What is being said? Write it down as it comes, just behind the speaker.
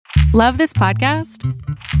Love this podcast?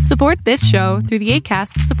 Support this show through the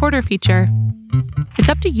Acast supporter feature. It's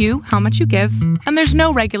up to you how much you give, and there's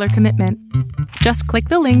no regular commitment. Just click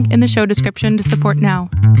the link in the show description to support now.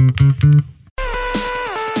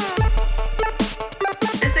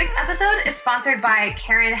 This week's episode is sponsored by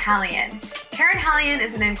Karen Hallian. Karen Hallian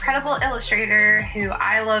is an incredible illustrator who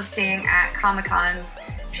I love seeing at Comic-Cons.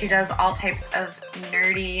 She does all types of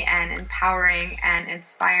nerdy and empowering and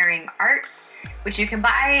inspiring art, which you can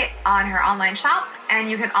buy on her online shop. And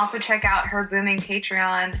you can also check out her booming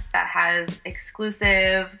Patreon that has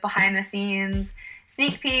exclusive behind the scenes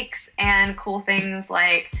sneak peeks and cool things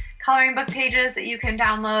like coloring book pages that you can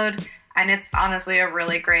download. And it's honestly a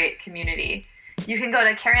really great community. You can go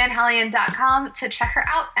to KarenHallian.com to check her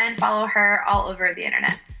out and follow her all over the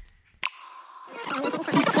internet.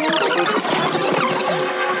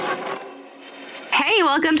 Hey,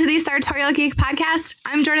 welcome to the Sartorial Geek Podcast.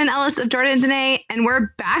 I'm Jordan Ellis of Jordan Danae, and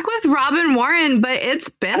we're back with Robyn Warren, but it's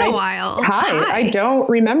been a while. Hi. I don't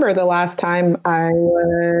remember the last time I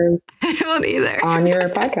was I don't either. on your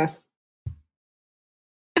podcast.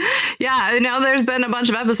 Yeah, I know there's been a bunch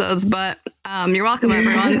of episodes, but you're welcome,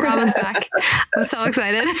 everyone. Robyn's back. I'm so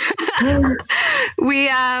excited. We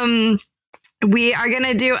are going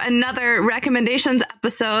to do another recommendations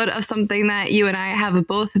episode of something that you and I have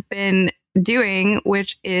both been doing,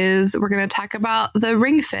 which is we're going to talk about the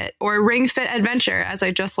Ring Fit or Ring Fit Adventure, as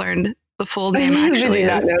I just learned the full name actually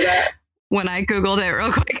is when I Googled it real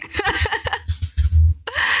quick.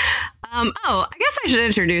 I guess I should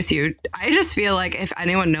introduce you. I just feel like if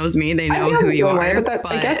anyone knows me, they know who you are. But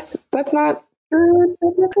I guess that's not true.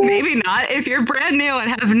 Maybe not. If you're brand new and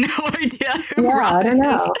have no idea who Robyn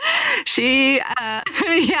is. She,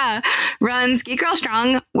 runs Geek Girl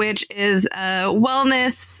Strong, which is a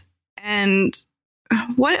wellness and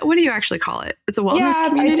what do you actually call it? It's a wellness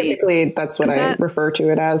community. That's what I refer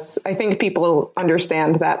to it as. I think people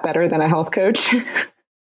understand that better than a health coach.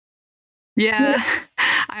 Yeah.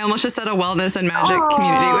 I almost just said a wellness and magic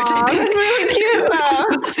community, which I think that's really cute.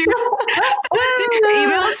 That's your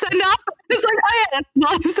email send off. It's like, oh yeah,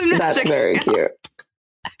 wellness and magic. That's very cute.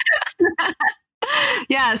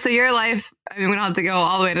 Yeah, so your life, I mean, we don't have to go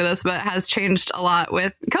all the way to this, but it has changed a lot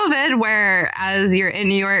with COVID, whereas you're in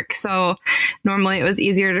New York. So normally it was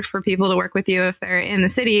easier for people to work with you if they're in the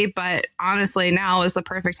city. But honestly, now is the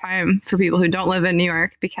perfect time for people who don't live in New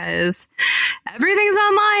York because everything's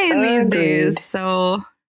online these days. So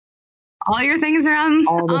all your things are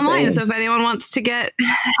online. So if anyone wants to get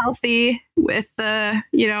healthy with the,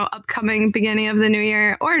 upcoming beginning of the new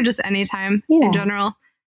year or just anytime in general,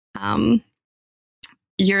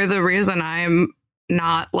 you're the reason I'm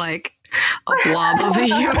not like a blob of a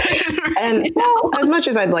human. And as much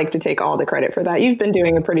as I'd like to take all the credit for that, you've been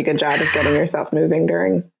doing a pretty good job of getting yourself moving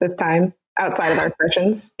during this time outside of our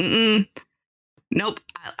sessions. Nope.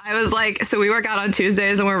 I was like, so we work out on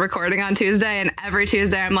Tuesdays and we're recording on Tuesday. And every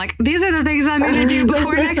Tuesday I'm like, these are the things I'm going to do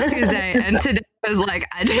before next Tuesday. And today was like,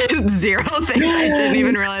 I did 0 things. I didn't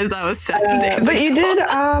even realize that was 7 days But ago. you did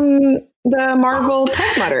the Marvel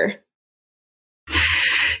Tough Mudder.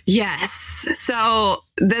 Yes. So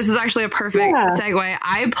this is actually a perfect segue.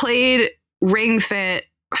 I played Ring Fit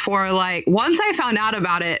for once I found out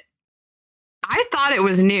about it, I thought it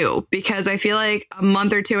was new because I feel like a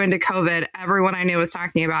month or two into COVID, everyone I knew was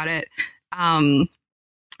talking about it. And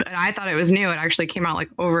I thought it was new. It actually came out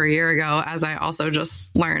over a year ago, as I also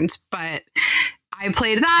just learned. But I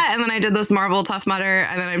played that and then I did this Marvel Tough Mudder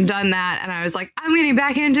and then I've done that. And I was like, I'm getting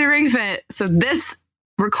back into Ring Fit. So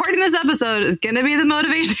recording this episode is going to be the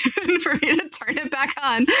motivation for me to turn it back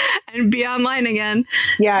on and be online again.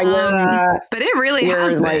 Yeah, but it really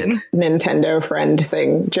has been. Nintendo friend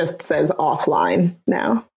thing just says offline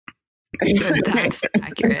now. That's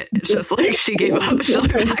accurate. It's just she gave up. She'll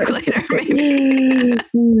be back later, maybe.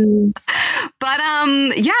 But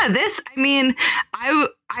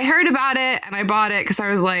I heard about it and I bought it because I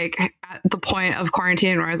was at the point of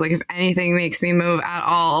quarantine where I was like, if anything makes me move at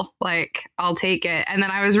all, I'll take it. And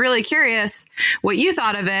then I was really curious what you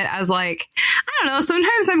thought of it as I don't know,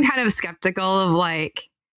 sometimes I'm kind of skeptical of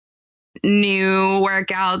new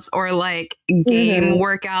workouts or game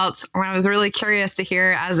workouts. And I was really curious to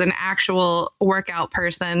hear as an actual workout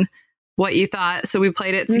person what you thought. So we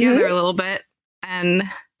played it together a little bit. And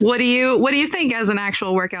what do you think as an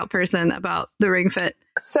actual workout person about the Ring Fit?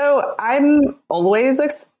 So I'm always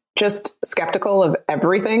just skeptical of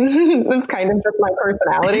everything. That's kind of just my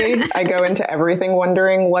personality. I go into everything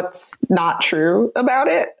wondering what's not true about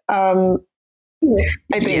it.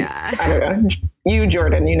 I think, I don't know. You,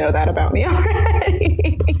 Jordan, you know that about me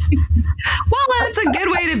already. Well, that's a good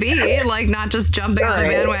way to be, like not just jumping on a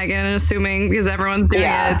bandwagon and assuming because everyone's doing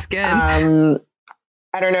it, it's good.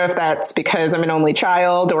 I don't know if that's because I'm an only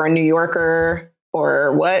child or a New Yorker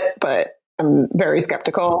or what, but I'm very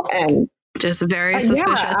skeptical and just very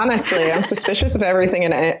suspicious. Yeah, honestly, I'm suspicious of everything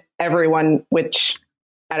and everyone, which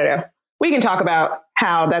I don't know. We can talk about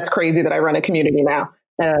how that's crazy that I run a community now.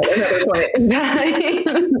 Another point in time.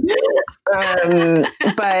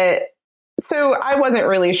 But so I wasn't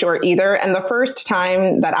really sure either. And the first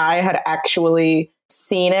time that I had actually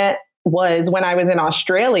seen it was when I was in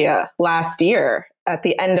Australia last year, at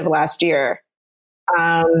the end of last year.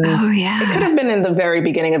 It could have been in the very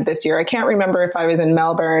beginning of this year. I can't remember if I was in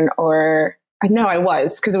Melbourne or no, I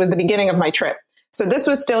was, because it was the beginning of my trip. So this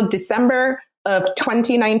was still December of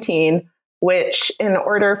 2019, which in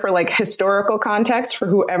order for like historical context for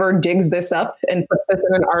whoever digs this up and puts this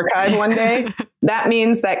in an archive one day, that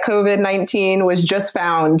means that COVID-19 was just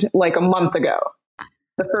found like a month ago.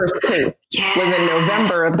 The first case was in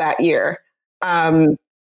November of that year.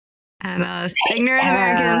 And us ignorant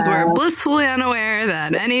Americans were blissfully unaware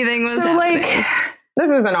that anything was happening. Like, this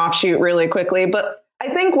is an offshoot really quickly, but I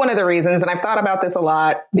think one of the reasons, and I've thought about this a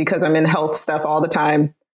lot because I'm in health stuff all the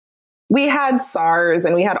time, we had SARS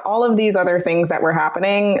and we had all of these other things that were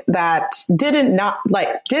happening that did not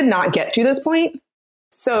get to this point.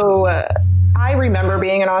 So I remember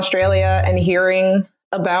being in Australia and hearing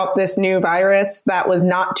about this new virus that was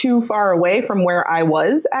not too far away from where I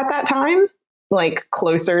was at that time, like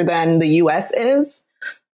closer than the US is.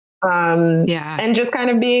 And just kind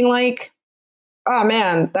of being like, oh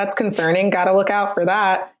man, that's concerning. Got to look out for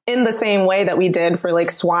that, in the same way that we did for like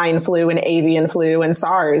swine flu and avian flu and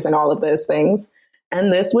SARS and all of those things.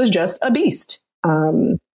 And this was just a beast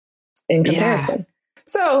in comparison. Yeah.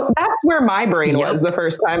 So that's where my brain was the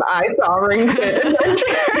first time I saw Ring Fit Adventure.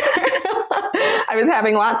 I was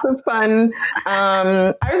having lots of fun.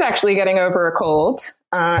 I was actually getting over a cold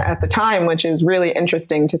at the time, which is really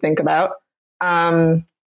interesting to think about. And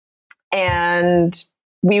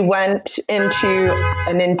we went into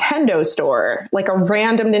a Nintendo store, like a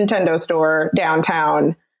random Nintendo store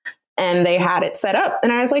downtown, and they had it set up.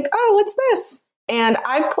 And I was like, oh, what's this? And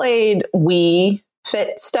I've played Wii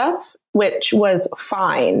Fit stuff, which was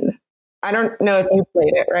fine. I don't know if you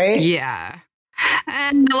played it, right? Yeah.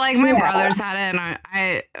 And like my brothers had it, and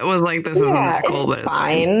I was like, this isn't that cool, but it's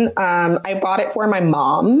fine. I bought it for my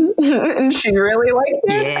mom, and she really liked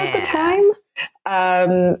it at the time.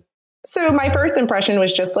 So my first impression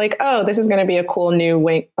was just like, oh, this is going to be a cool new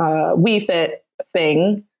Wii Fit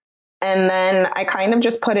thing. And then I kind of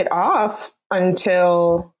just put it off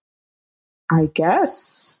until, I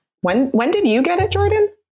guess, when did you get it, Jordan?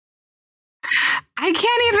 I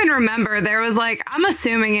can't even remember. There was like, I'm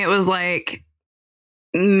assuming it was like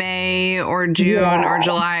May or June or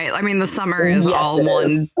July. I mean, the summer is all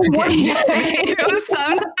one day. It was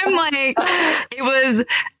sometime like, it was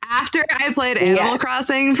after I played Animal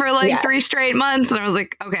Crossing for like 3 straight months. And I was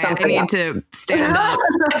like, okay, I need to stand up.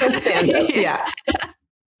 Yeah.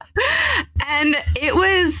 And it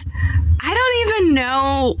was, I don't even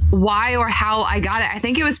know why or how I got it. I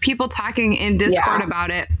think it was people talking in Discord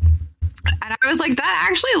about it. And I was like, that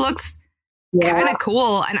actually looks kind of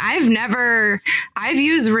cool. And I've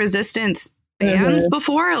used resistance bands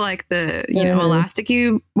before, like the, elastic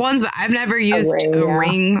ones, but I've never used a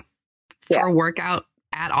ring for workout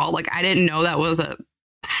at all. Like, I didn't know that was a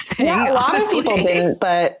thing. Yeah, a lot of people didn't,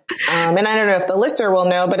 but, and I don't know if the listener will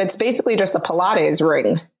know, but it's basically just a Pilates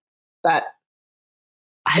ring that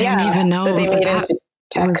I didn't even know that they made into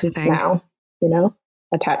tech now,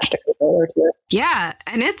 attached to a controller to it. Yeah.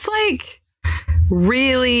 And it's like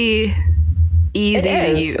really easy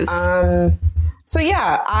to use. So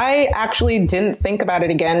yeah, I actually didn't think about it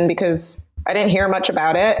again because I didn't hear much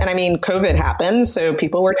about it. And I mean, COVID happened, so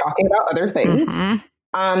people were talking about other things.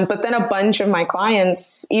 But then a bunch of my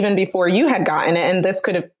clients, even before you had gotten it, and this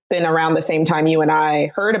could have been around the same time you and I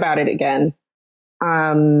heard about it again,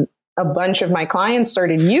 a bunch of my clients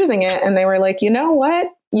started using it, and they were like, you know what?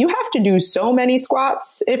 You have to do so many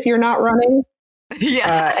squats if you're not running.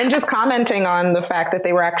 And just commenting on the fact that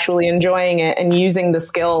they were actually enjoying it and using the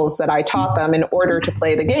skills that I taught them in order to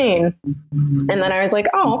play the game. And then I was like,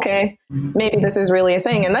 oh, okay, maybe this is really a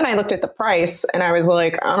thing. And then I looked at the price and I was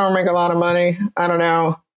like, I don't make a lot of money. I don't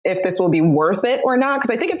know if this will be worth it or not. Cause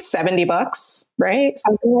I think it's $70, right?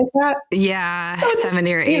 Something like that. Yeah. So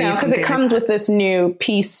 70 or 80. Cause it comes with this new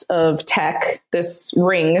piece of tech, this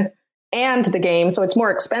ring, and the game. So it's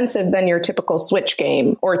more expensive than your typical Switch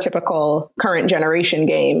game or typical current generation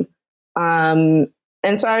game.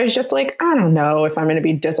 And so I was just like, I don't know if I'm going to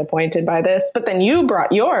be disappointed by this. But then you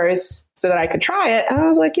brought yours so that I could try it. And I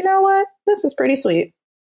was like, you know what? This is pretty sweet.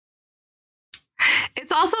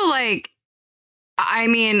 It's also like, I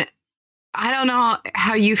mean, I don't know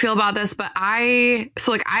how you feel about this, but I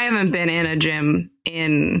haven't been in a gym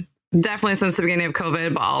in definitely since the beginning of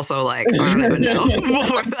COVID, but also like, I don't even know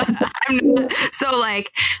before that. So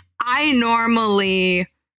like, I normally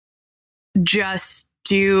just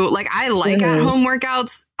do like, I like at home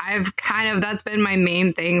workouts. That's been my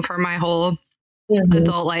main thing for my whole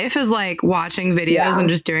adult life is like watching videos and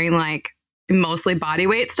just doing like mostly body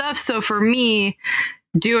weight stuff. So for me,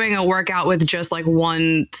 doing a workout with just like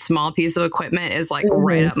one small piece of equipment is like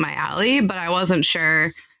right up my alley, but I wasn't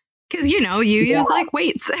sure because, you know, you use like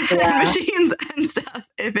weights and machines and stuff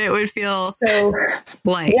if it would feel so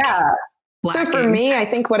like. Yeah. Lacking. So for me, I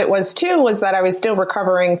think what it was too was that I was still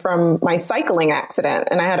recovering from my cycling accident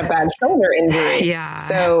and I had a bad shoulder injury. Yeah.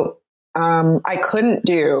 So I couldn't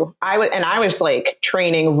do, I was like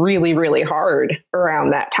training really, really hard around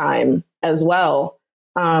that time as well.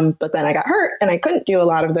 But then I got hurt and I couldn't do a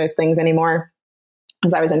lot of those things anymore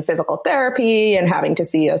because I was in physical therapy and having to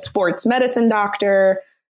see a sports medicine doctor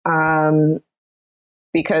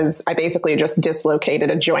because I basically just dislocated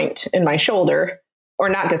a joint in my shoulder. Or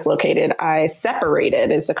not dislocated, I separated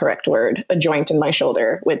is the correct word, a joint in my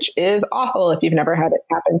shoulder, which is awful if you've never had it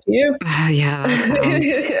happen to you. Yeah, that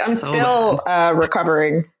sounds I'm so still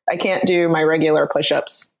recovering. I can't do my regular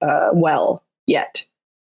push-ups well yet.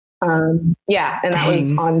 And that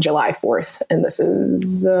was on July 4th. And this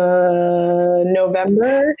is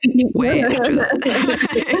November. Way after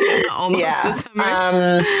that. Almost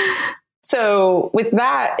December. So with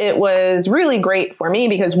that, it was really great for me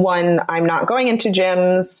because 1, I'm not going into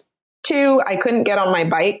gyms. 2, I couldn't get on my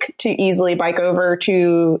bike to easily bike over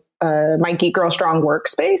to my Geek Girl Strong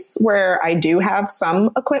workspace where I do have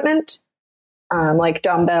some equipment, like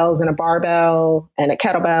dumbbells and a barbell and a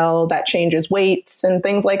kettlebell that changes weights and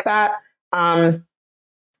things like that.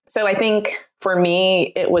 So I think for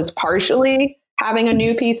me, it was partially having a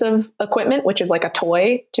new piece of equipment, which is like a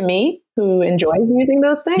toy to me who enjoys using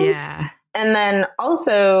those things. Yeah. And then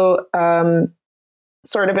also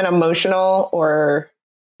sort of an emotional or,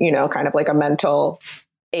 you know, kind of like a mental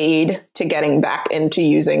aid to getting back into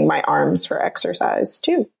using my arms for exercise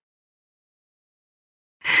too.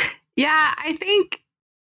 Yeah, I think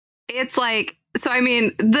it's like, so I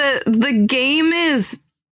mean, the game is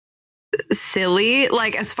silly,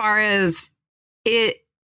 like as far as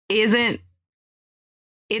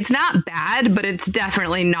it's not bad, but it's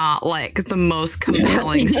definitely not like the most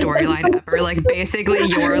compelling storyline ever. Like basically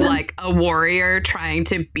you're like a warrior trying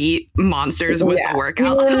to beat monsters with a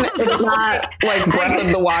workout. It's so not like Breath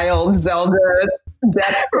of the Wild, Zelda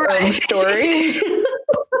depth of story.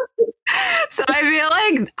 So I feel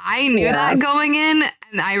like I knew that going in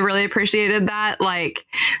and I really appreciated that. Like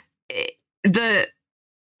the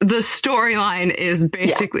storyline is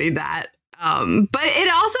basically that. But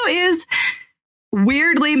it also is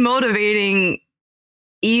weirdly motivating,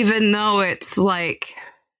 even though it's like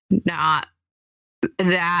not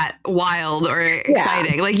that wild or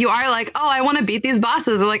exciting. Like you are like, oh, I want to beat these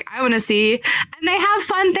bosses, or like I want to see, and they have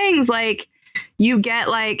fun things. Like you get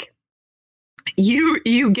like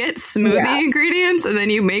you get smoothie ingredients, and then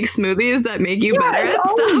you make smoothies that make you better at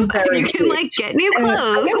stuff. And you can like get new clothes.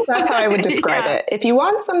 I guess that's how I would describe it. If you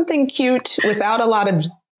want something cute without a lot of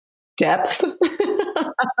depth.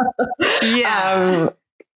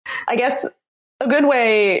 I guess a good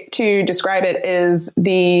way to describe it is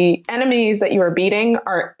the enemies that you are beating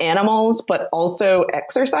are animals, but also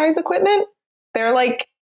exercise equipment. They're like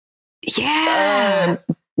a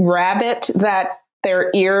rabbit that their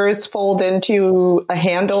ears fold into a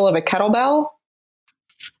handle of a kettlebell.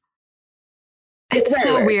 It's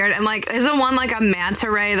so weird. And like, isn't one like a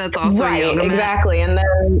manta ray that's also a yoga mat? Exactly. And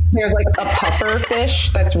then there's like a puffer fish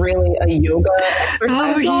that's really a yoga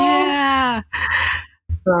exercise ball.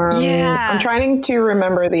 I'm trying to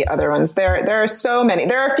remember the other ones. There are so many.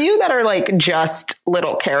 There are a few that are like just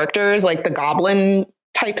little characters, like the goblin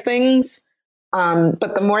type things.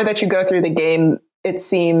 But the more that you go through the game, it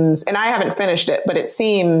seems, and I haven't finished it, but it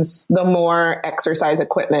seems the more exercise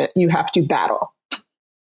equipment you have to battle.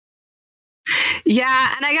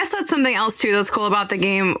 Yeah, and I guess that's something else too that's cool about the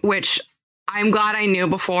game, which I'm glad I knew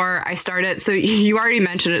before I started. So you already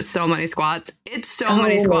mentioned it, so many squats. It's so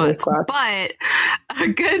many squats. But a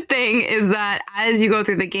good thing is that as you go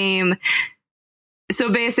through the game,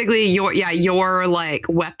 so basically your like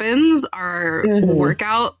weapons are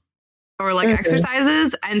workout or like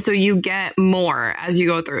exercises, and so you get more as you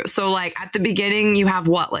go through. So like at the beginning you have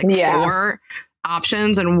what, like 4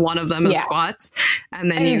 options, and one of them is squats. And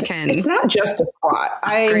then you can... It's not just a squat.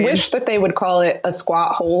 I wish that they would call it a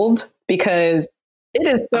squat hold, because it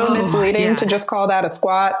is so misleading to just call that a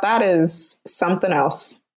squat. That is something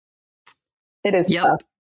else. It is tough.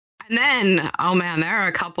 And then, oh man, there are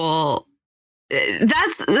a couple...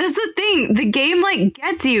 That's the thing. The game like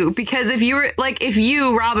gets you, because if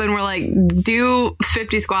you, Robyn, were like, do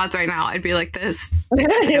 50 squats right now, I'd be like, this,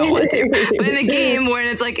 I don't want to. But in the game, when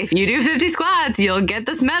it's like, if you do 50 squats, you'll get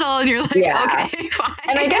this medal, and you're like, okay, fine.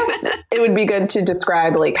 And I guess it would be good to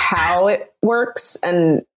describe like how it works.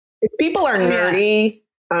 And if people are nerdy,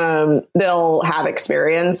 they'll have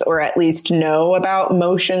experience, or at least know about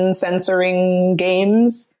motion censoring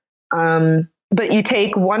games. But you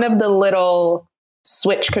take one of the little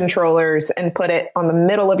Switch controllers and put it on the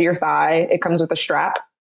middle of your thigh. It comes with a strap,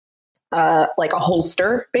 like a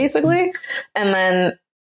holster, basically. And then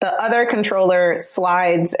the other controller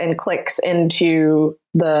slides and clicks into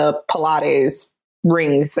the Pilates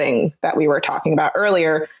ring thing that we were talking about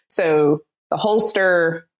earlier. So the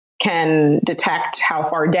holster can detect how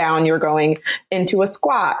far down you're going into a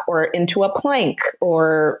squat or into a plank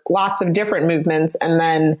or lots of different movements. And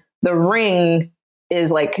then the ring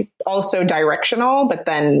is like also directional, but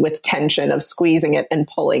then with tension of squeezing it and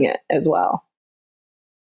pulling it as well.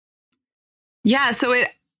 Yeah. So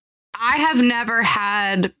I have never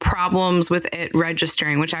had problems with it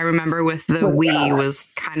registering, which I remember with the Wii was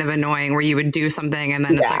kind of annoying, where you would do something and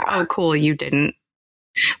then it's like, oh, cool, you didn't.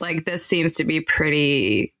 Like, this seems to be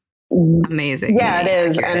pretty amazing. Yeah, it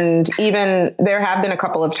is. And even there have been a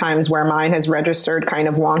couple of times where mine has registered kind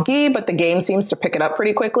of wonky, but the game seems to pick it up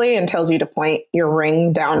pretty quickly and tells you to point your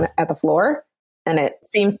ring down at the floor. And it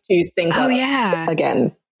seems to sync up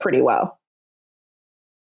again pretty well.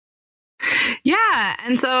 Yeah.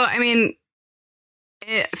 And so, I mean,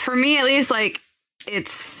 for me, at least, like,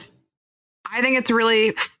 I think it's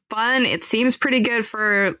really fun. It seems pretty good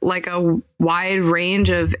for like a wide range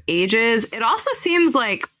of ages. It also seems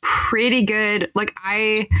like pretty good. Like,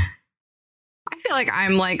 I feel like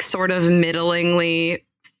I'm like sort of middlingly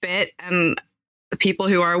fit, and people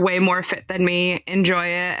who are way more fit than me enjoy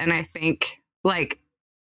it. And I think like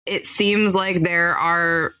it seems like there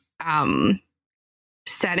are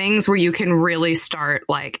settings where you can really start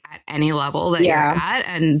like at any level that you're at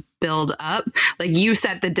and build up. Like, you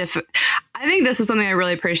set the I think this is something I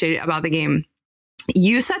really appreciate about the game.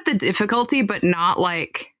 You set the difficulty, but not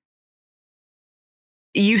like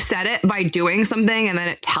you set it by doing something and then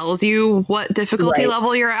it tells you what difficulty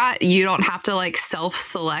level you're at. You don't have to like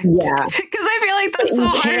self-select. Yeah. Because I feel like that's so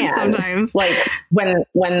hard sometimes. Like when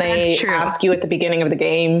they ask you at the beginning of the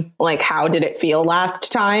game, like, how did it feel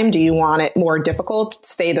last time? Do you want it more difficult,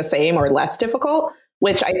 stay the same, or less difficult?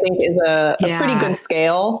 Which I think is a pretty good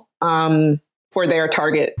scale for their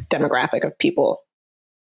target demographic of people.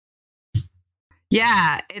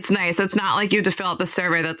 Yeah, it's nice. It's not like you have to fill out the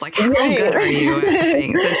survey that's like, how good are you at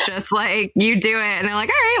things? It's just like, you do it and they're like,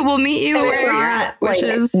 all right, we'll meet you where you're at, which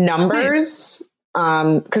is numbers.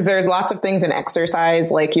 Because there's lots of things in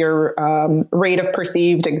exercise, like your rate of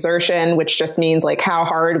perceived exertion, which just means like, how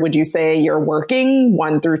hard would you say you're working,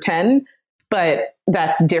 1 through 10? But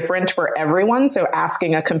that's different for everyone. So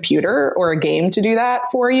asking a computer or a game to do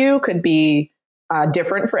that for you could be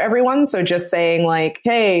different for everyone. So just saying like,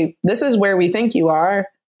 hey, this is where we think you are.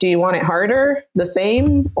 Do you want it harder, the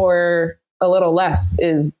same, or a little less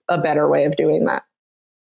is a better way of doing that.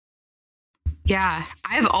 Yeah,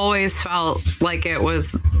 I've always felt like it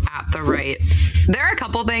was at the right. There are a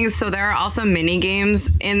couple things. So there are also mini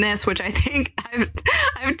games in this, which I think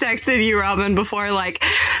I've texted you, Robyn, before. Like,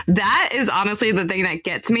 that is honestly the thing that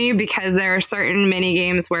gets me, because there are certain mini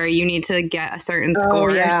games where you need to get a certain score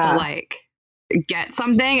to like get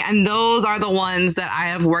something, and those are the ones that I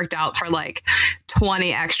have worked out for like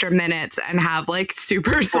 20 extra minutes and have like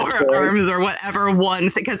super sore arms or whatever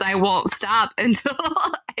because I won't stop until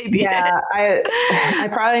I beat it. I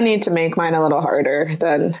probably need to make mine a little harder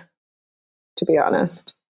then, to be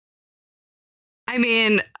honest. I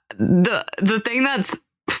mean, the thing that's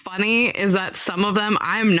funny is that some of them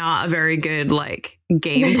I'm not a very good like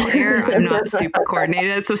game player. I'm not super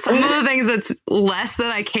coordinated. So some of the things, it's less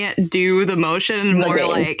that I can't do the motion and more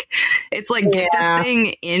like it's like get this thing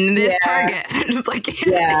in this target. I'm just like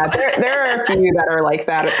there are a few that are like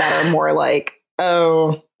that are more like,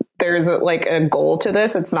 oh, there's like a goal to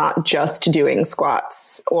this. It's not just doing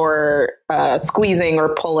squats or squeezing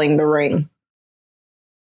or pulling the ring.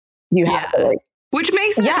 You have to like, which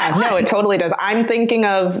makes it fun. No, it totally does. I'm thinking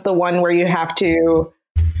of the one where you have to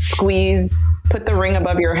put the ring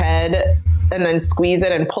above your head and then squeeze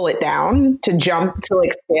it and pull it down to jump to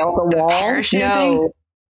like scale the wall. Parachuting?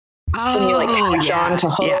 when you like catch on to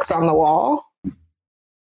hooks on the wall.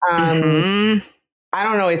 I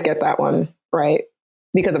don't always get that one right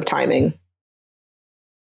because of timing.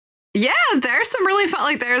 Yeah, there's some really fun.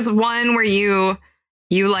 Like, there's one where you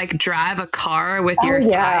like drive a car with your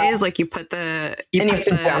thighs. Like, you put the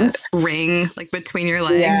ring like between your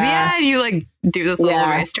legs. Yeah, and you like do this little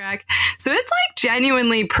racetrack. So it's like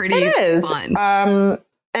genuinely pretty fun.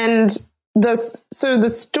 And the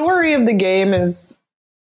story of the game is,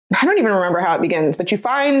 I don't even remember how it begins, but you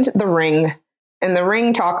find the ring, and the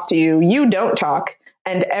ring talks to you. You don't talk,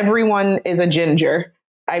 and everyone is a ginger.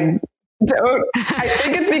 I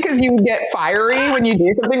think it's because you get fiery when you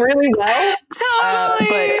do something really well. Totally.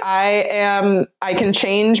 But I can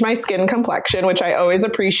change my skin complexion, which I always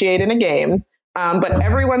appreciate in a game. But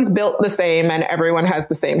everyone's built the same, and everyone has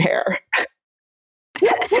the same hair.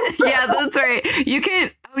 Yeah, that's right. You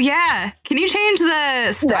can. Oh yeah. Can you change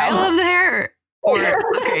the style of the hair? Or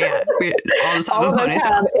okay, yeah. I'll just have all a ponytail.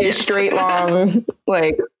 Have a straight long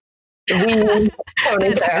like. It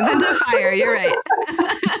turns into fire. You're right.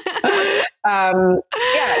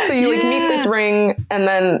 So you like meet this ring, and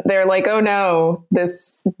then they're like, "Oh no,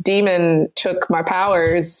 this demon took my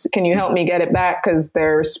powers. Can you help me get it back? Because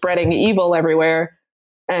they're spreading evil everywhere."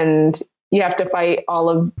 And you have to fight all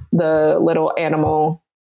of the little animal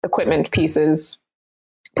equipment pieces,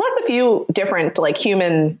 plus a few different like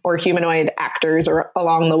human or humanoid actors are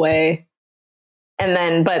along the way. And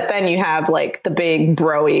then, but then you have like the big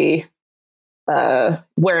broy,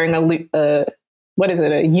 wearing what is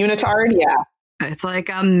it? A unitard? Yeah. It's like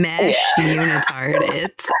a mesh unitard.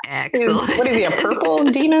 It's excellent. What is he? A purple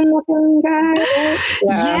demon looking guy?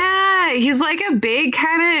 Yeah. He's like a big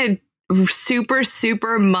kind of super,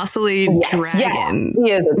 super muscly dragon.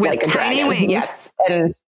 He is with like a tiny dragon. wings. Yes.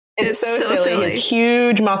 And it's so silly. He has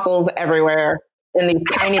huge muscles everywhere and these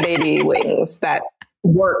tiny baby wings that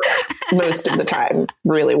work most of the time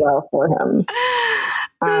really well for him.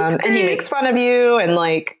 And he makes fun of you. And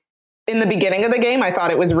like in the beginning of the game, I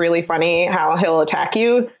thought it was really funny how he'll attack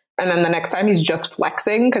you. And then the next time he's just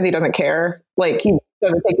flexing because he doesn't care. Like he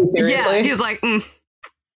doesn't take you seriously. Yeah, he's like,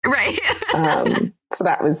 right. So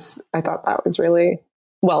I thought that was really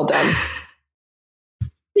well done.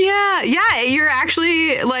 Yeah. Yeah. You're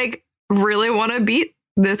actually like really want to beat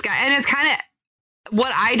this guy. And it's kind of,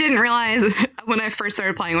 what I didn't realize when I first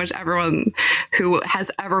started playing, which everyone who has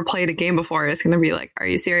ever played a game before is going to be like, are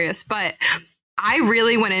you serious? But I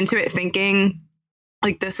really went into it thinking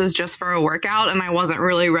like this is just for a workout, and I wasn't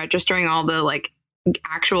really registering all the like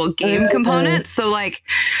actual game components. So like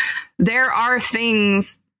there are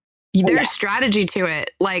things, there's strategy to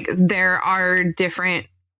it. Like there are different,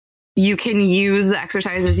 you can use the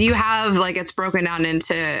exercises you have, like it's broken down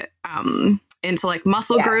into like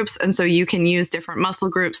muscle groups. And so you can use different muscle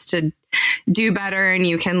groups to do better. And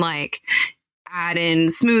you can like add in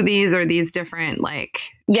smoothies or these different like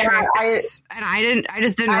tricks. I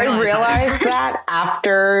just didn't realize that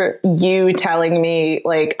after you telling me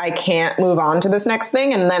like, I can't move on to this next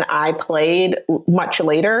thing. And then I played much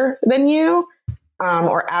later than you.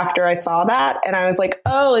 Or after I saw that, and I was like,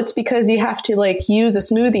 oh, it's because you have to like use a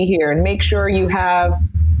smoothie here and make sure you have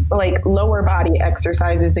like lower body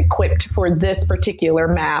exercises equipped for this particular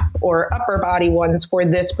map or upper body ones for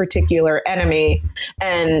this particular enemy.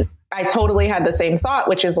 And I totally had the same thought,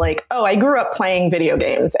 which is like, oh, I grew up playing video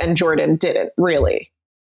games and Jordan didn't really.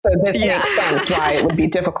 So this makes sense why it would be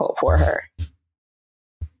difficult for her.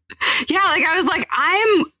 Yeah, like I was like,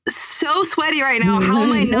 I'm so sweaty right now. How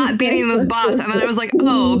am I not beating this boss? And then I was like,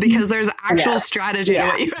 oh, because there's actual strategy to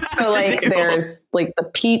what you have so like to do. There's like the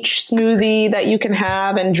peach smoothie that you can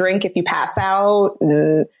have and drink if you pass out,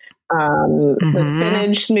 and the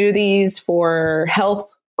spinach smoothies for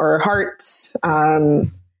health or hearts.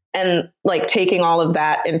 And like taking all of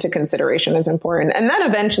that into consideration is important. And then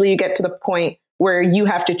eventually you get to the point where you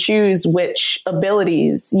have to choose which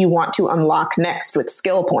abilities you want to unlock next with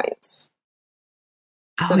skill points.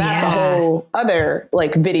 So that's a whole other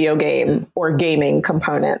like video game or gaming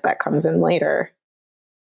component that comes in later.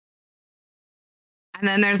 And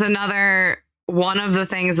then there's another one of the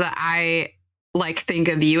things that I like think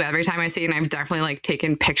of you every time I see, and I've definitely like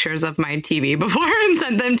taken pictures of my TV before and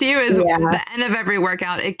sent them to you, is the end of every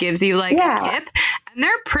workout, it gives you like a tip, and they're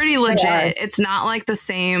pretty legit. It's not like the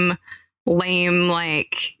same lame,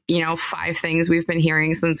 like, 5 things we've been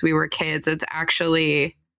hearing since we were kids. It's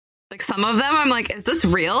actually like some of them I'm like, is this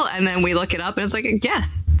real? And then we look it up and it's like,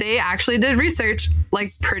 yes, they actually did research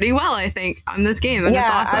like pretty well, I think, on this game. And it's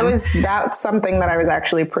awesome. That's something that I was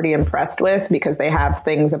actually pretty impressed with, because they have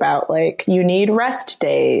things about like you need rest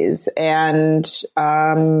days, and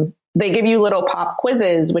they give you little pop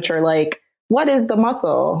quizzes, which are like what is the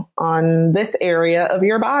muscle on this area of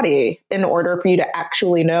your body in order for you to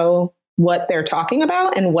actually know what they're talking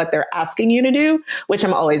about and what they're asking you to do, which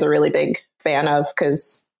I'm always a really big fan of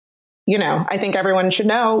because, I think everyone should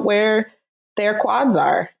know where their quads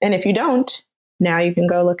are. And if you don't, now you can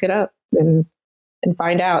go look it up and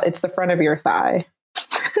find out. It's the front of your thigh.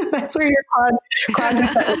 That's where your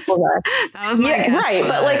quadriceps are. That was my guess. Right.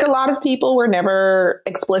 But like a lot of people were never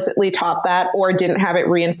explicitly taught that or didn't have it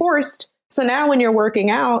reinforced. So now when you're working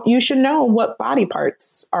out, you should know what body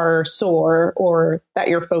parts are sore or that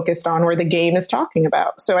you're focused on or the game is talking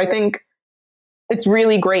about. So I think it's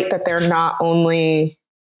really great that they're not only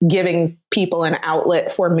giving people an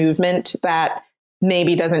outlet for movement that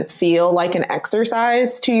maybe doesn't feel like an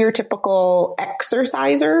exercise to your typical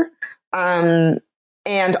exerciser,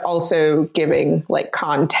 and also giving like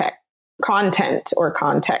content or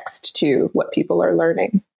context to what people are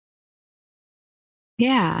learning.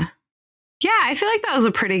 Yeah. Yeah, I feel like that was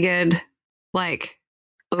a pretty good like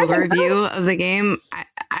overview of the game.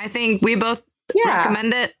 I think we both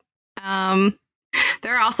recommend it.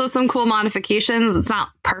 There are also some cool modifications. It's not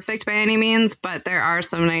perfect by any means, but there are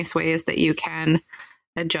some nice ways that you can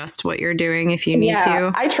adjust what you're doing if you need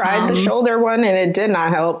to. I tried the shoulder one and it did not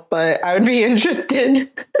help, but I would be interested.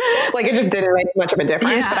 Like it just didn't make much of a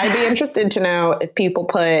difference, but I'd be interested to know if people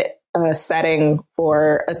put a setting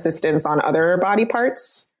for assistance on other body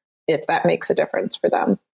parts, if that makes a difference for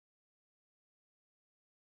them.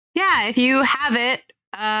 Yeah, if you have it,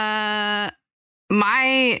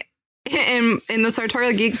 in the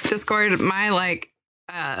Sartorial Geek Discord,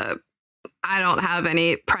 I don't have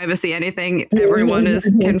any privacy, anything. Everyone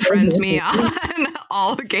can friend me on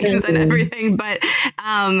all the games and everything. But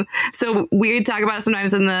so we talk about it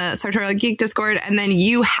sometimes in the Sartorial Geek Discord. And then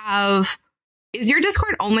is your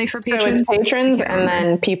Discord only for patrons? So it's patrons and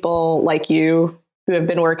then people like you who have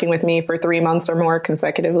been working with me for 3 months or more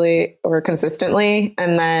consecutively or consistently.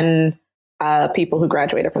 And then people who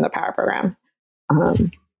graduated from the Power Program.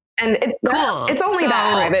 And it's only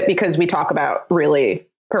that private because we talk about really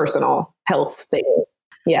personal health things.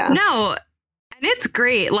 Yeah. No, and it's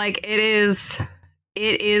great. Like it is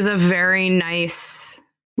a very nice,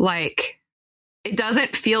 like it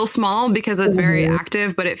doesn't feel small because it's very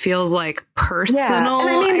active, but it feels like personal. Yeah. And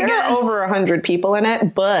I mean, there are over 100 people in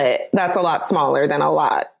it, but that's a lot smaller than a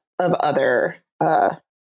lot of other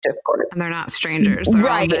Discord. And they're not strangers. They're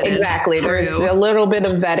right. Exactly. There's a little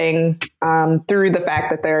bit of vetting through the fact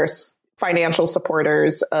that there's financial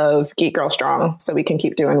supporters of Geek Girl Strong, so we can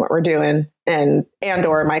keep doing what we're doing and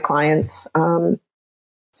or my clients.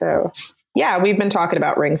 So yeah, we've been talking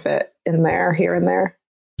about Ring Fit in there, here and there.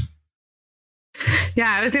 Yeah,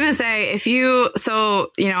 I was going to say, if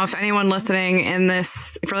anyone listening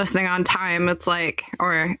if you're listening on time, it's like,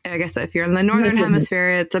 or I guess if you're in the Northern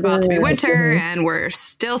Hemisphere, it's about to be winter and we're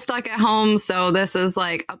still stuck at home. So this is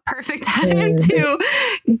like a perfect time to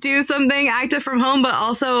do something active from home, but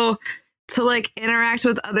also to like interact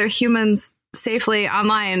with other humans safely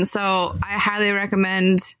online. So I highly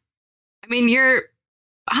recommend,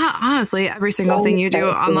 honestly, every single thing you do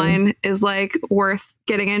online is like worth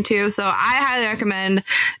getting into. So I highly recommend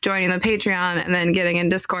joining the Patreon and then getting in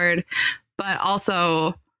Discord. But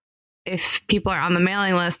also, if people are on the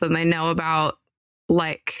mailing list, then they know about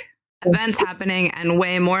like events happening, and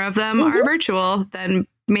way more of them are virtual than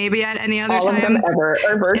maybe at any other time ever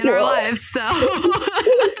are virtual in our lives. So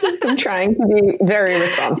I'm trying to be very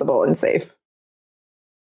responsible and safe.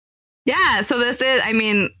 Yeah. So this is,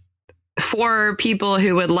 for people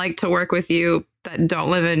who would like to work with you that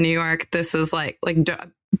don't live in New York, this is like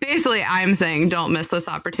basically I'm saying don't miss this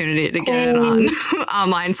opportunity to get in on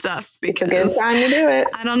online stuff. It's a good time to do it.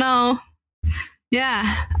 I don't know.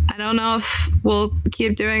 Yeah. I don't know if we'll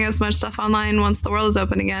keep doing as much stuff online once the world is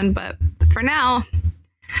open again, but for now,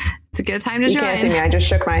 it's a good time to join. You can't see me. I just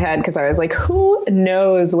shook my head because I was like, who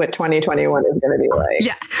knows what 2021 is going to be like?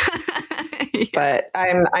 Yeah. Yeah. But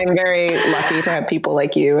I'm very lucky to have people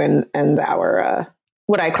like you and our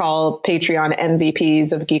what I call Patreon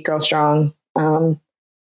MVPs of Geek Girl Strong,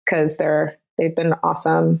 because they've been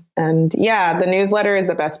awesome. And yeah, the newsletter is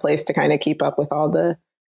the best place to kind of keep up with all the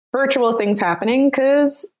virtual things happening,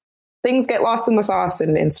 because things get lost in the sauce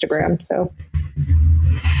in Instagram. So.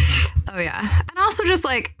 Oh yeah, and also just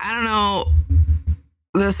like, I don't know,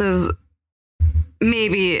 this is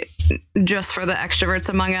maybe just for the extroverts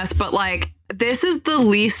among us, but like, this is the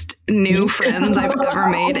least new friends I've ever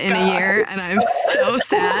made in a year, and I'm so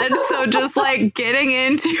sad. So just like getting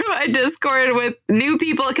into a Discord with new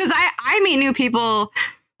people, because I meet new people.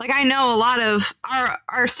 Like, I know a lot of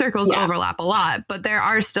our circles overlap a lot, but there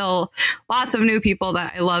are still lots of new people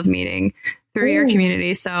that I love meeting through your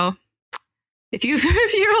community. So if you're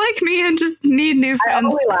like me and just need new friends. I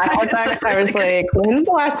only laughed at that. I was like, when's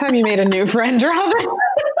the last time you made a new friend, Robyn?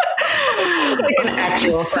 Like an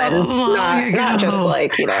actual friend, not just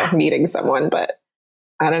like, meeting someone, but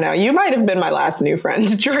I don't know. You might have been my last new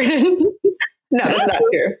friend, Jordan. No, that's not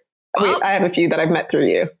true. Well, I have a few that I've met through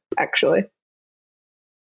you, actually.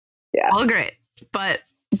 Yeah. Well, great. But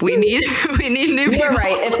we need new people. You're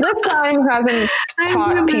right. If this time hasn't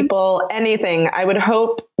taught people anything, I would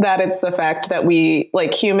hope that it's the fact that we,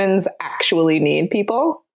 like, humans actually need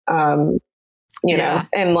people. You know,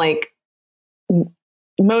 and like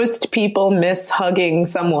most people miss hugging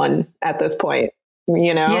someone at this point,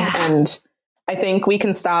 and I think we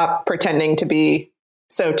can stop pretending to be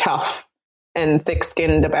so tough and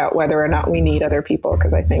thick-skinned about whether or not we need other people,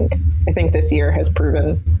 because I think this year has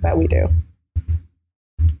proven that we do.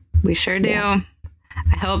 We sure do. Yeah.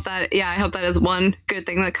 I hope that is one good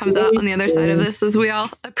thing that comes out on the other side of this, is we all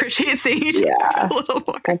appreciate seeing each other a little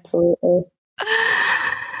more. Absolutely.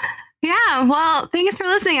 Yeah. Well, thanks for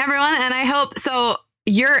listening, everyone. And I hope so.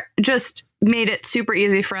 You're just made it super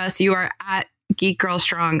easy for us. You are at Geek Girl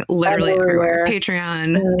Strong, literally everywhere.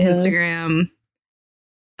 Patreon, Instagram.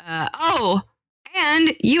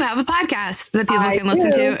 And you have a podcast that people can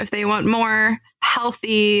listen to if they want more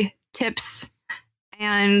healthy tips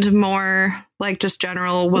and more like just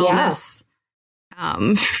general wellness,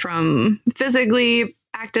 from physically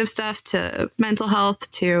active stuff to mental health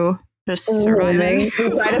to just surviving.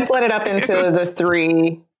 So I just split it up into the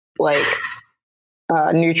three, like,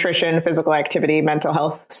 nutrition, physical activity, mental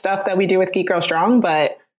health stuff that we do with Geek Girl Strong.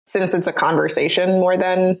 But since it's a conversation more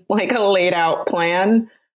than like a laid out plan,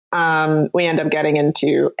 we end up getting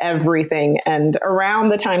into everything. And around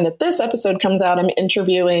the time that this episode comes out, I'm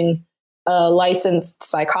interviewing a licensed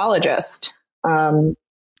psychologist. And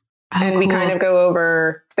we kind of go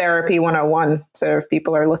over therapy 101. So if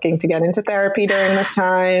people are looking to get into therapy during this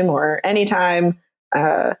time or anytime,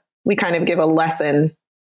 we kind of give a lesson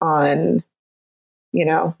on,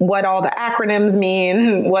 what all the acronyms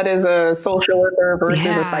mean, what is a social worker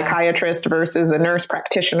versus a psychiatrist versus a nurse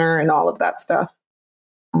practitioner, and all of that stuff.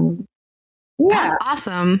 That's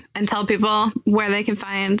awesome. And tell people where they can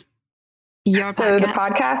find your podcast. So the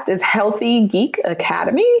podcast is Healthy Geek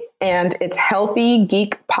Academy, and it's Healthy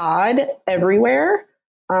Geek Pod everywhere.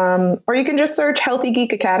 Or you can just search Healthy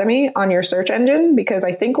Geek Academy on your search engine, because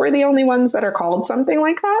I think we're the only ones that are called something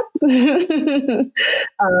like that.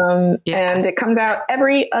 And it comes out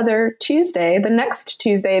every other Tuesday, the next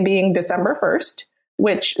Tuesday being December 1st,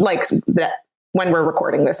 which, like, that when we're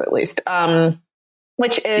recording this, at least,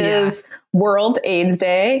 which is World AIDS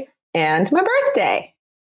Day and my birthday.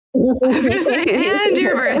 I was going to say, and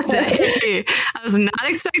your birthday. I was not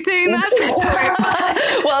expecting that.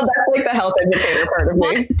 Well, that's like the health educator part of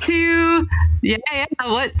me.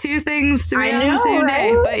 What two things to be on the same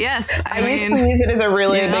day? But yes, I used to use it as a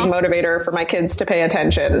really big motivator for my kids to pay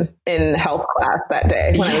attention in health class that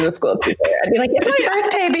day when I was a school teacher. I'd be like, it's my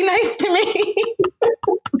birthday, be nice to me.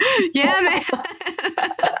 Yeah, man.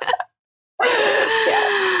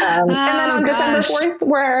 And then on December 4th,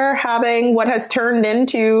 we're having what has turned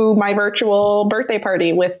into my virtual birthday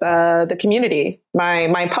party with the community,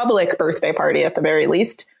 my public birthday party at the very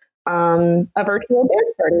least, a virtual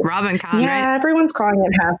dance party. RobynCon, right? Everyone's calling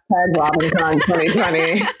it #RobynCon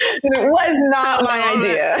 2020. It was not my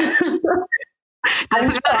idea.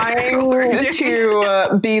 I'm trying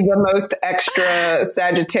to be the most extra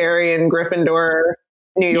Sagittarian Gryffindor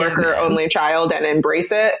New Yorker only child and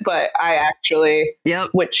embrace it. But I actually,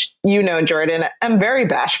 which, Jordan, I'm very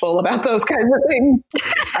bashful about those kinds of things.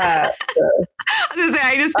 I was going to say,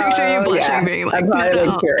 I just picture you blushing, being like, I'm probably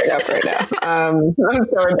like tearing up right now. I'm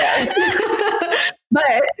so embarrassed.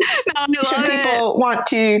 But should people want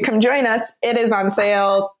to come join us, it is on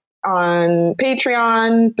sale on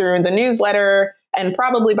Patreon, through the newsletter, and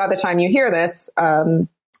probably by the time you hear this,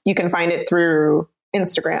 you can find it through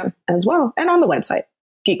Instagram as well, and on the website,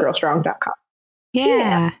 geekgirlstrong.com.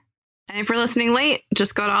 Yeah. And if you're listening late,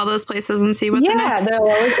 just go to all those places and see what the next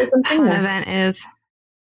fun event is.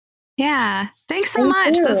 Yeah. Thanks so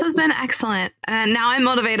much. This has been excellent. And now I'm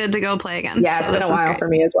motivated to go play again. Yeah, it's been a while for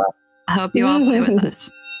me as well. I hope you all play with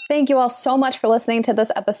us. Thank you all so much for listening to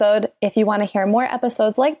this episode. If you want to hear more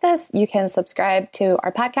episodes like this, you can subscribe to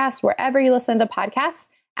our podcast wherever you listen to podcasts.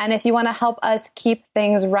 And if you want to help us keep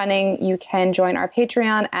things running, you can join our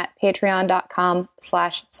Patreon at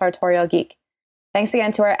patreon.com/sartorialgeek. Thanks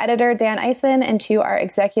again to our editor, Dan Eisen, and to our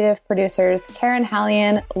executive producers, Karen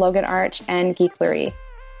Hallian, Logan Arch, and Geek Lurie.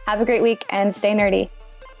 Have a great week and stay nerdy.